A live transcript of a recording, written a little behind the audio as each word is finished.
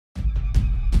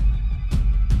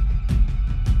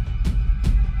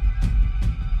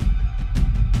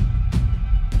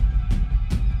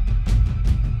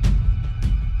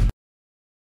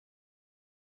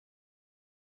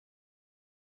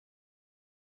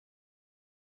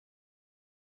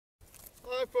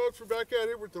Hi folks, we're back out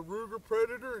here with the Ruger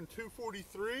Predator in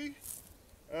 243.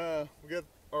 We got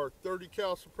our 30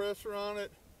 cal suppressor on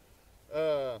it,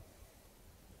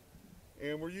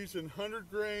 and we're using 100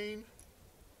 grain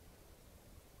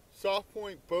soft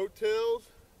point boat tails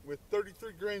with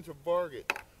 33 grains of varget.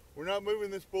 We're not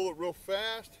moving this bullet real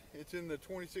fast. It's in the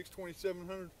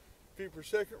 26-2700 feet per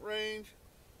second range,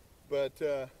 but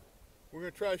we're going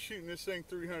to try shooting this thing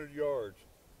 300 yards.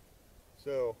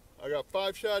 So I got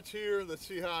 5 shots here. Let's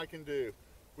see how I can do.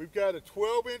 We've got a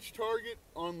 12-inch target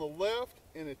on the left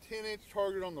and a 10-inch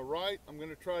target on the right. I'm going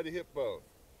to try to hit both.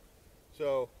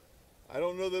 So I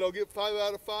don't know that I'll get 5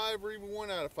 out of 5 or even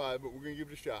 1 out of 5, but we're going to give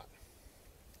it a shot.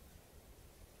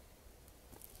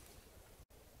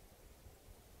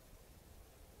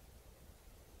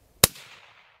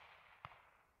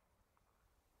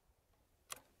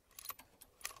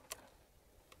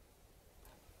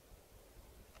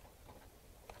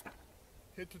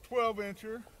 Hit the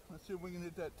 12-incher. Let's see if we can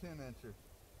hit that 10-incher.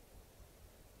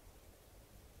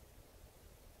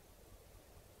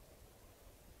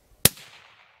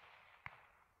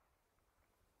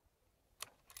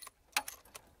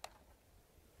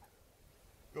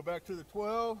 Go back to the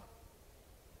 12.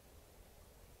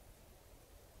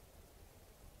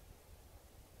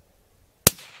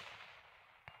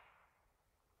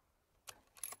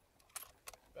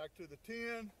 Back to the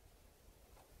 10.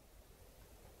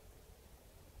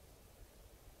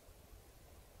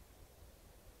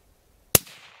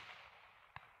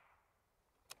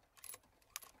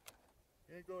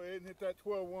 And go ahead and hit that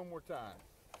 12 one more time.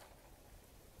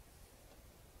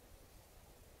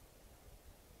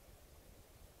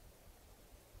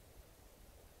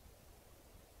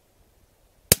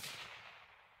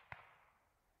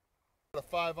 A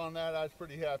 5 on that. I was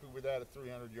pretty happy with that at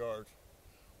 300 yards.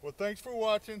 Well, thanks for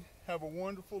watching. Have a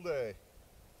wonderful day.